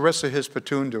 what was the rest of his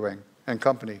platoon doing and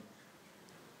company?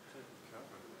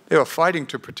 They were fighting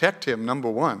to protect him,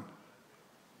 number one.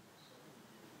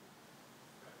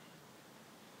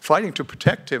 Fighting to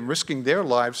protect him, risking their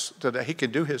lives so that he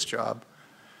could do his job.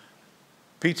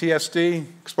 PTSD,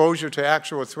 exposure to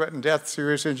actual or threatened death,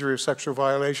 serious injury or sexual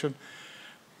violation.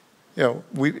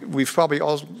 We've probably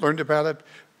all learned about it,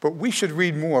 but we should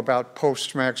read more about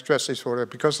post-traumatic stress disorder,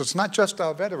 because it's not just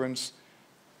our veterans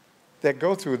that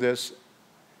go through this.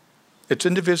 It's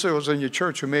individuals in your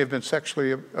church who may have been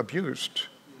sexually abused.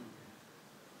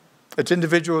 It's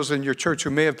individuals in your church who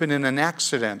may have been in an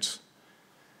accident,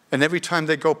 and every time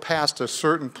they go past a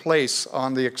certain place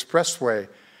on the expressway,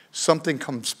 something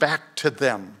comes back to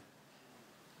them.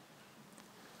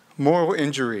 Moral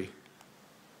injury.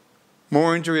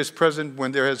 Moral injury is present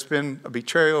when there has been a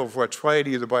betrayal of what's right,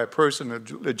 either by a person or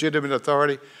legitimate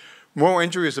authority. Moral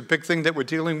injury is a big thing that we're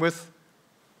dealing with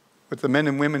the men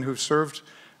and women who've served,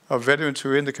 our veterans who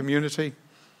are in the community.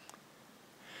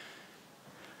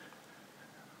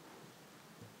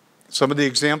 Some of the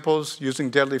examples: using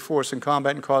deadly force in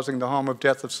combat and causing the harm or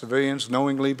death of civilians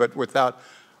knowingly but without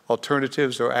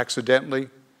alternatives or accidentally.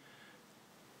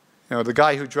 The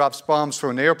guy who drops bombs from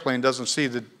an airplane doesn't see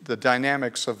the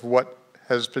dynamics of what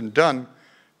has been done.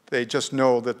 They just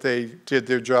know that they did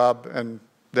their job and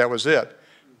that was it.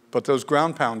 But those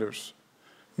ground pounders,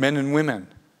 men and women,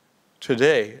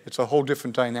 today, it's a whole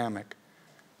different dynamic.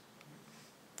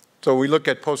 So we look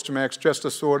at post-traumatic stress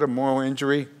disorder, moral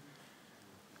injury,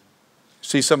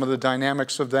 see some of the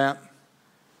dynamics of that.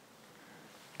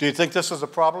 Do you think this is a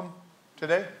problem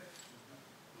today?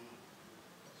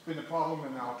 It's been a problem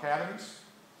in our academies,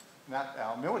 not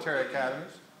our military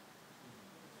academies.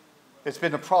 It's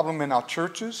been a problem in our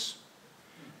churches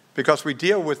because we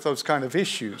deal with those kind of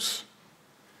issues.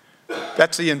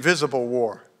 That's the invisible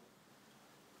war.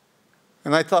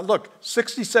 And I thought, look,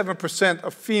 67%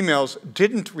 of females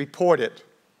didn't report it.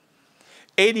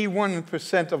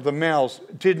 81% of the males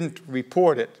didn't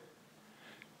report it.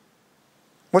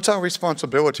 What's our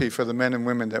responsibility for the men and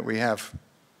women that we have,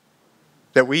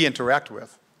 that we interact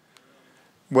with?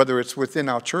 Whether it's within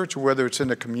our church or whether it's in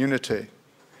the community.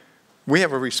 We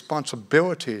have a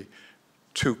responsibility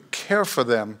to care for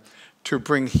them, to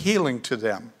bring healing to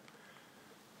them.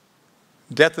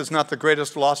 Death is not the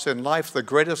greatest loss in life. The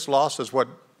greatest loss is what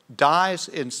dies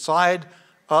inside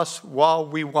us while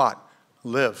we what?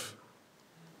 Live.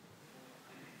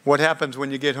 What happens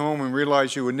when you get home and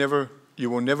realize you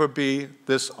will never be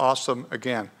this awesome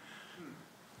again?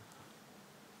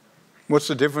 What's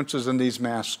the differences in these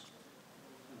masks?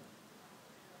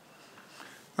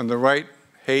 On the right,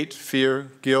 hate, fear,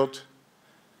 guilt,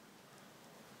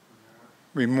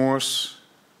 remorse,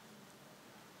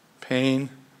 pain.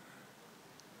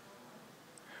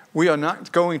 We are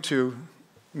not going to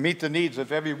meet the needs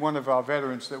of every one of our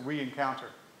veterans that we encounter.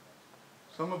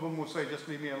 Some of them will say, just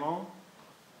leave me alone.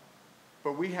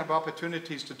 But we have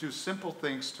opportunities to do simple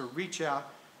things to reach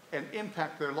out and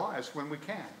impact their lives when we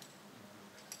can.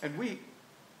 And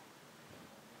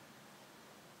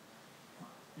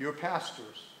your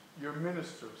pastors, your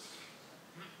ministers,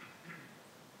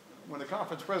 when the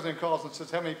conference president calls and says,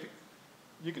 how many people,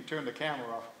 you can turn the camera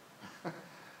off.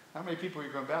 How many people are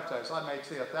you going to baptize? I might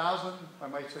say 1,000, I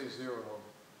might say 0.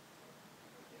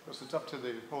 Because it's up to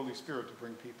the Holy Spirit to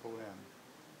bring people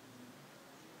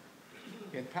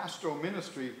in. In pastoral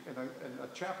ministry, and a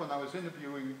chaplain I was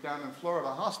interviewing down in Florida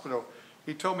Hospital,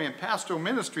 he told me in pastoral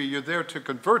ministry, you're there to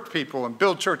convert people and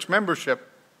build church membership.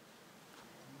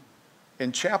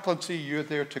 In chaplaincy, you're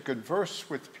there to converse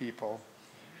with people,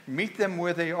 meet them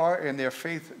where they are in their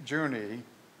faith journey.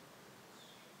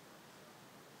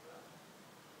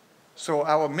 So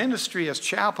our ministry as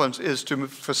chaplains is to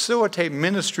facilitate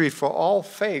ministry for all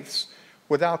faiths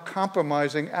without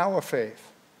compromising our faith.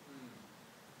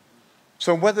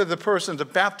 So whether the person's a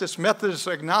Baptist, Methodist,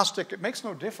 agnostic, it makes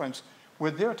no difference. We're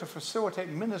there to facilitate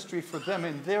ministry for them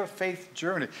in their faith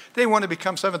journey. They want to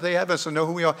become Seventh-day Adventists and know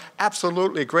who we are.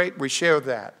 Absolutely great. We share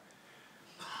that.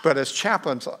 But as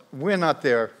chaplains, we're not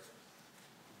there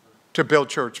to build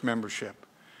church membership.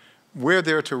 We're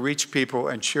there to reach people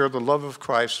and share the love of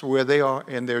Christ where they are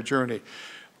in their journey.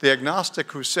 The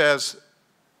agnostic who says,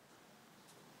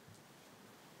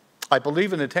 I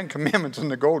believe in the Ten Commandments and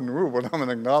the Golden Rule, but I'm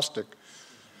an agnostic.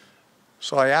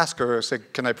 So I asked her, I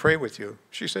said, can I pray with you?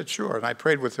 She said, sure. And I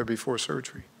prayed with her before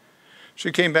surgery.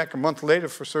 She came back a month later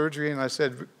for surgery, and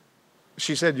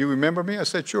she said, you remember me? I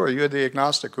said, sure. You're the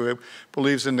agnostic who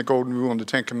believes in the Golden Rule and the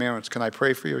Ten Commandments. Can I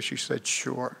pray for you? She said,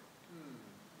 sure.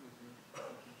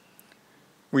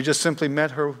 We just simply met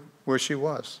her where she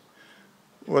was.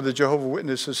 Well, the Jehovah's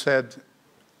Witnesses said,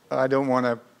 I don't want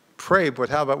to pray, but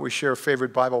how about we share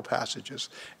favorite Bible passages?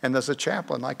 And as a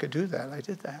chaplain, I could do that. I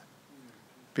did that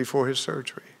before his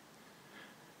surgery.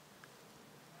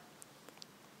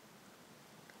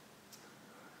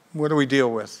 What do we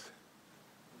deal with?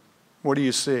 What do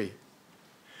you see?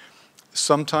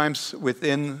 Sometimes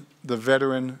within the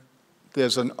veteran,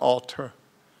 there's an altar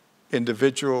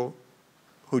individual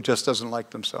who just doesn't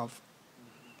like themselves.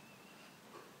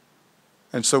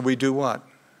 And so we do what?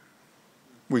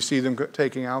 We see them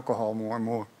taking alcohol more and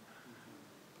more.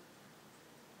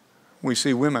 We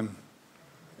see women.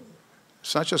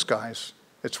 It's not just guys,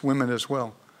 it's women as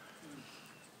well.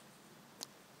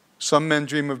 Some men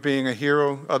dream of being a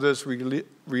hero, others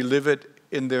relive it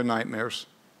in their nightmares.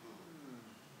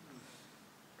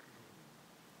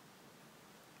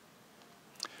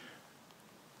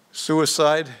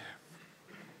 Suicide.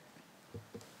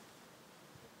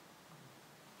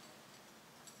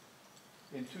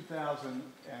 In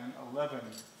 2011,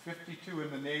 52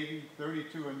 in the Navy,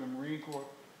 32 in the Marine Corps,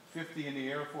 50 in the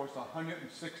Air Force,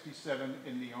 167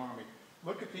 in the Army.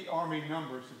 Look at the Army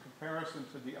numbers in comparison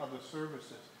to the other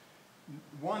services.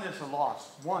 One is a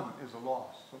loss. One is a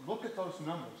loss. So look at those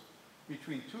numbers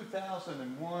between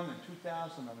 2001 and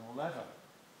 2011.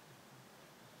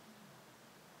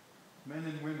 Men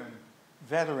and women,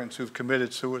 veterans who've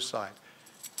committed suicide.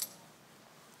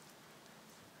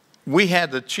 We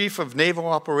had the Chief of Naval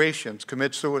Operations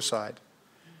commit suicide.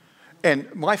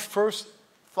 And my first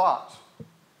thought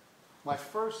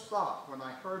when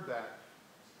I heard that,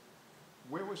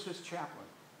 where was his chaplain?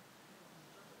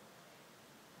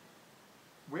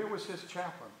 Where was his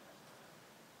chaplain?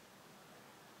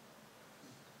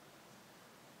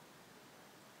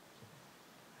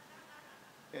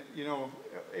 And, you know,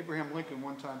 Abraham Lincoln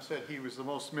one time said he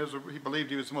believed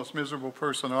he was the most miserable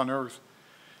person on earth.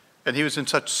 And he was in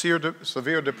such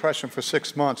severe depression for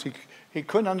 6 months. He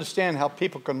couldn't understand how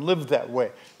people can live that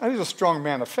way. Now, he's a strong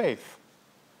man of faith.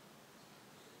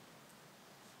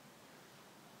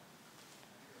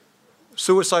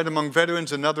 Suicide among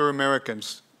veterans and other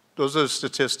Americans. Those are the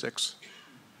statistics.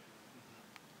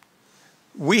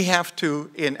 We have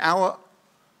to, in our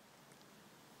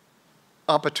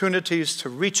opportunities to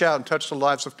reach out and touch the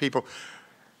lives of people,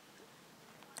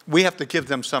 we have to give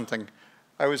them something.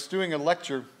 I was doing a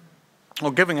lecture,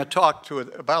 or giving a talk to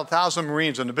about 1,000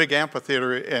 Marines in a big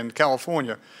amphitheater in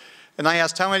California. And I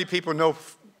asked how many people know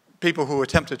people who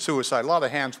attempted suicide. A lot of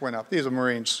hands went up. These are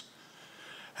Marines.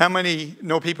 How many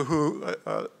know people who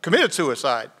committed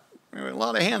suicide? A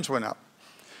lot of hands went up.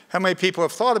 How many people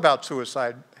have thought about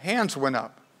suicide? Hands went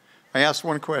up. I asked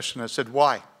one question. I said,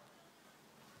 why?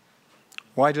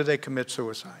 Why do they commit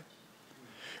suicide?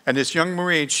 And this young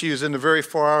Marine, she was in the very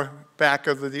far back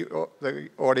of the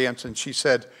audience, and she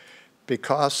said,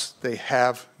 because they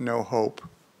have no hope.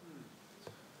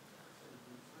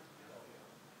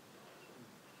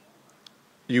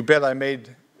 You bet I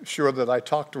made sure that I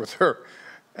talked with her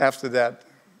after that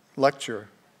lecture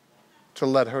to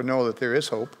let her know that there is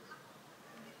hope.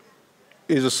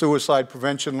 These are suicide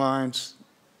prevention lines,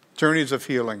 journeys of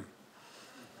healing.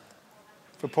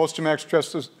 For post-traumatic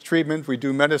stress treatment, we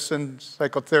do medicine,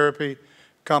 psychotherapy,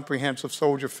 comprehensive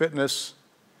soldier fitness.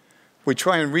 We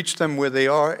try and reach them where they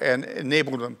are and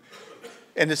enable them.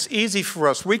 And it's easy for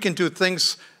us. We can do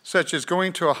things such as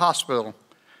going to a hospital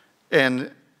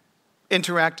and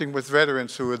interacting with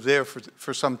veterans who are there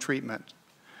for some treatment.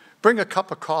 Bring a cup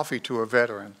of coffee to a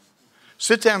veteran.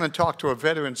 Sit down and talk to a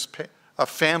veteran's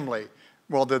family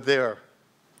while they're there.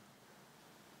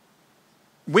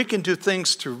 We can do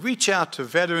things to reach out to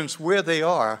veterans where they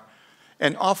are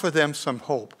and offer them some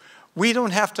hope. We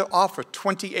don't have to offer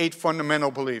 28 fundamental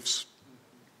beliefs.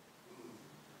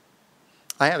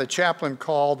 I had a chaplain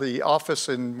call the office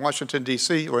in Washington,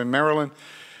 D.C., or in Maryland.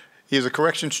 He's a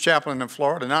corrections chaplain in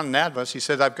Florida, not an Adventist. He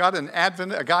said, I've got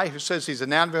a guy who says he's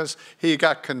an Adventist. He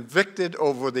got convicted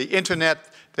over the internet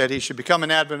that he should become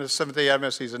an Adventist, Seventh-day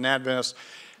Adventist. He's an Adventist,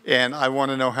 and I want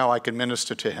to know how I can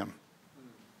minister to him.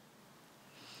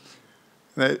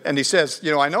 And he says,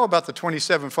 I know about the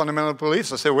 27 fundamental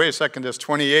beliefs. I said, wait a second, there's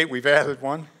 28. We've added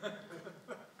one.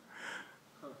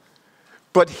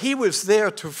 But he was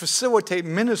there to facilitate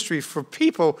ministry for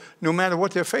people no matter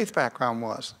what their faith background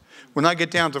was. When I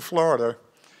get down to Florida,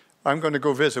 I'm going to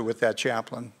go visit with that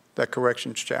chaplain, that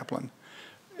corrections chaplain,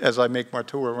 as I make my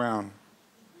tour around.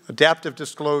 Adaptive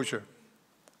disclosure.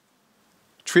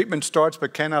 Treatment starts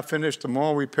but cannot finish. The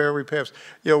moral repair repairs.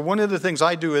 One of the things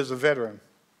I do as a veteran,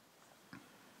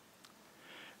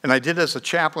 and I did as a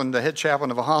chaplain, the head chaplain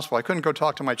of a hospital, I couldn't go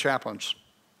talk to my chaplains.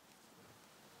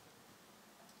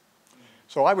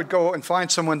 So I would go and find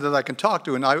someone that I can talk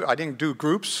to, and I didn't do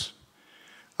groups.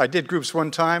 I did groups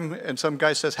one time, and some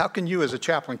guy says, how can you as a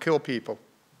chaplain kill people?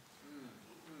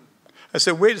 I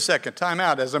said, wait a second, time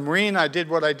out. As a Marine, I did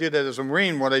what I did as a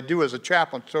Marine. What I do as a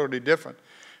chaplain is totally different.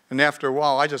 And after a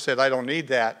while, I just said, I don't need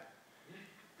that.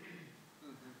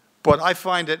 But I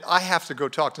find that I have to go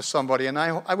talk to somebody, and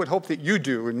I would hope that you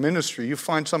do in ministry. You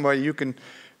find somebody you can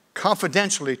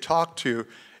confidentially talk to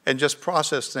and just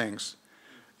process things.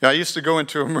 I used to go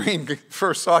into a Marine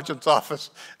first sergeant's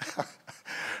office.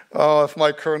 Oh, if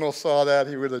my colonel saw that,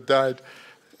 he would have died.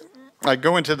 I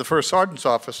go into the first sergeant's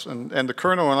office, and the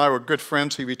colonel and I were good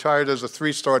friends. He retired as a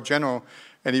 3-star general,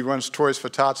 and he runs Toys for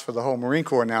Tots for the whole Marine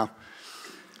Corps now.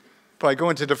 But I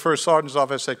go into the first sergeant's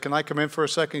office. I said, can I come in for a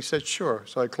second? He said, sure.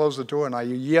 So I close the door, and I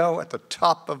yell at the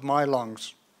top of my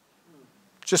lungs.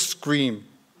 Just scream.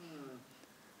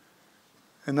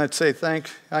 And I'd say,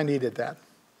 I needed that.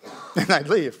 And I'd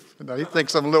leave. He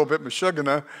thinks I'm a little bit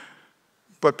mashugana,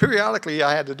 but periodically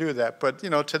I had to do that. But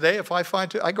today, if I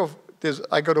find I go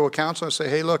to a counselor and say,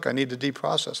 hey, look, I need to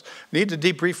deprocess. I need to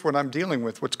debrief what I'm dealing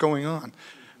with, what's going on.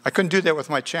 I couldn't do that with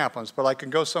my chaplains, but I can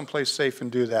go someplace safe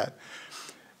and do that.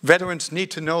 Veterans need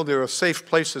to know there are safe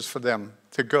places for them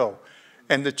to go,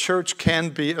 and the church can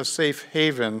be a safe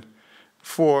haven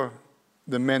for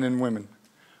the men and women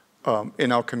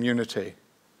in our community.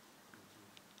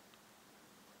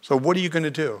 So what are you going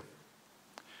to do?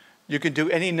 You can do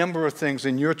any number of things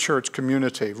in your church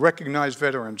community. Recognize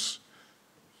veterans.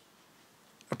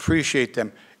 Appreciate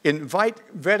them. Invite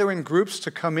veteran groups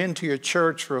to come into your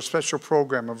church for a special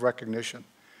program of recognition.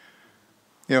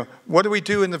 What do we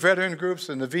do in the veteran groups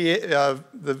and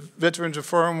the Veterans of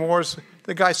Foreign Wars?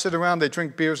 The guys sit around, they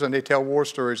drink beers, and they tell war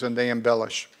stories, and they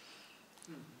embellish.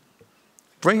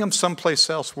 Bring them someplace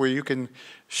else where you can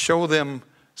show them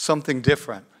something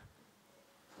different.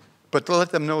 But to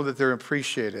let them know that they're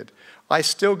appreciated. I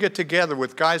still get together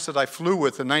with guys that I flew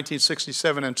with in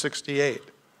 1967 and 68.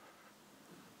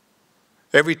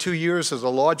 Every 2 years there's a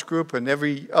large group, and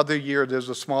every other year there's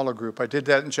a smaller group. I did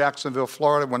that in Jacksonville,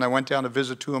 Florida, when I went down to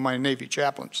visit 2 of my Navy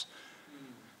chaplains.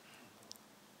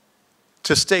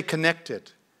 To stay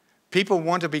connected. People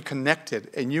want to be connected,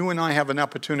 and you and I have an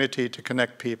opportunity to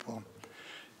connect people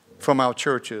from our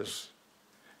churches.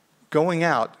 Going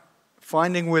out,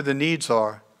 finding where the needs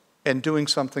are, and doing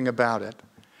something about it.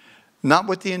 Not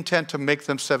with the intent to make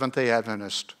them Seventh-day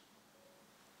Adventist,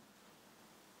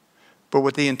 but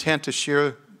with the intent to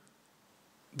share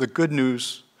the good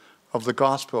news of the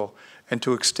gospel and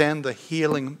to extend the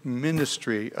healing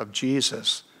ministry of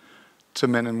Jesus to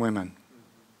men and women.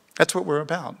 That's what we're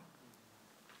about.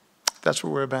 That's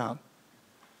what we're about.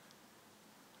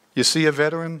 You see a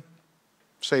veteran,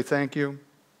 say thank you,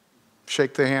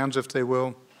 shake their hands if they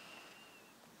will.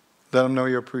 Let them know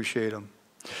you appreciate them.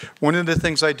 One of the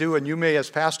things I do, and you may as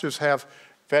pastors have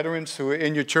veterans who are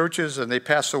in your churches and they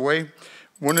pass away,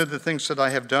 one of the things that I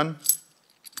have done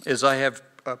is I have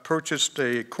purchased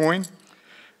a coin,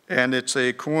 and it's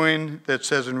a coin that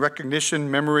says in recognition,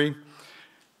 memory,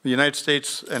 the United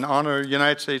States, and honor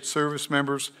United States service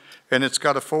members, and it's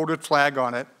got a folded flag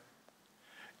on it,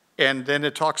 and then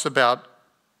it talks about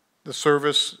the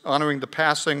service, honoring the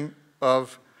passing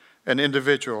of an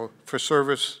individual for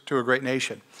service to a great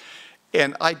nation.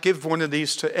 And I give one of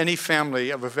these to any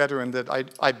family of a veteran that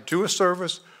I do a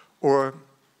service or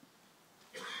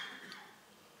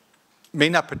may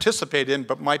not participate in,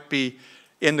 but might be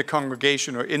in the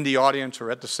congregation or in the audience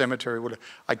or at the cemetery.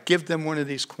 I give them one of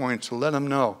these coins to let them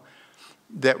know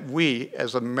that we,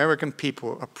 as American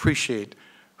people, appreciate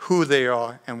who they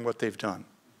are and what they've done.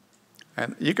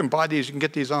 And you can buy these, you can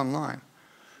get these online.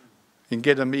 You can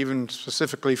get them even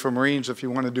specifically for Marines if you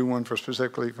want to do one for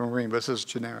specifically for Marine, but this is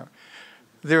generic.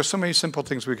 There are so many simple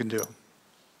things we can do.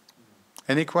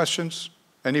 Any questions?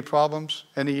 Any problems?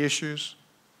 Any issues?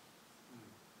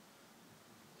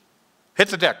 Hit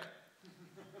the deck.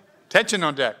 Tension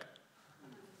on deck.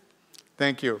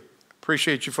 Thank you.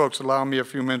 Appreciate you folks allowing me a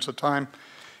few minutes of time.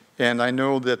 And I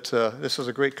know that this is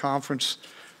a great conference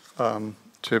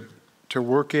to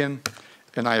work in,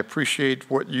 and I appreciate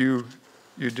what you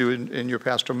do in your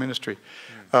pastoral ministry.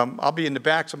 I'll be in the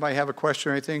back. Somebody have a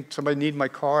question or anything? Somebody need my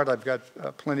card? I've got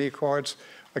plenty of cards.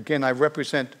 Again, I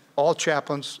represent all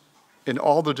chaplains in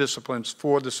all the disciplines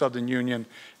for the Southern Union,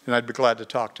 and I'd be glad to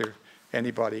talk to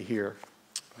anybody here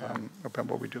about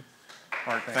what we do.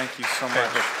 Art, thank you so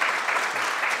much.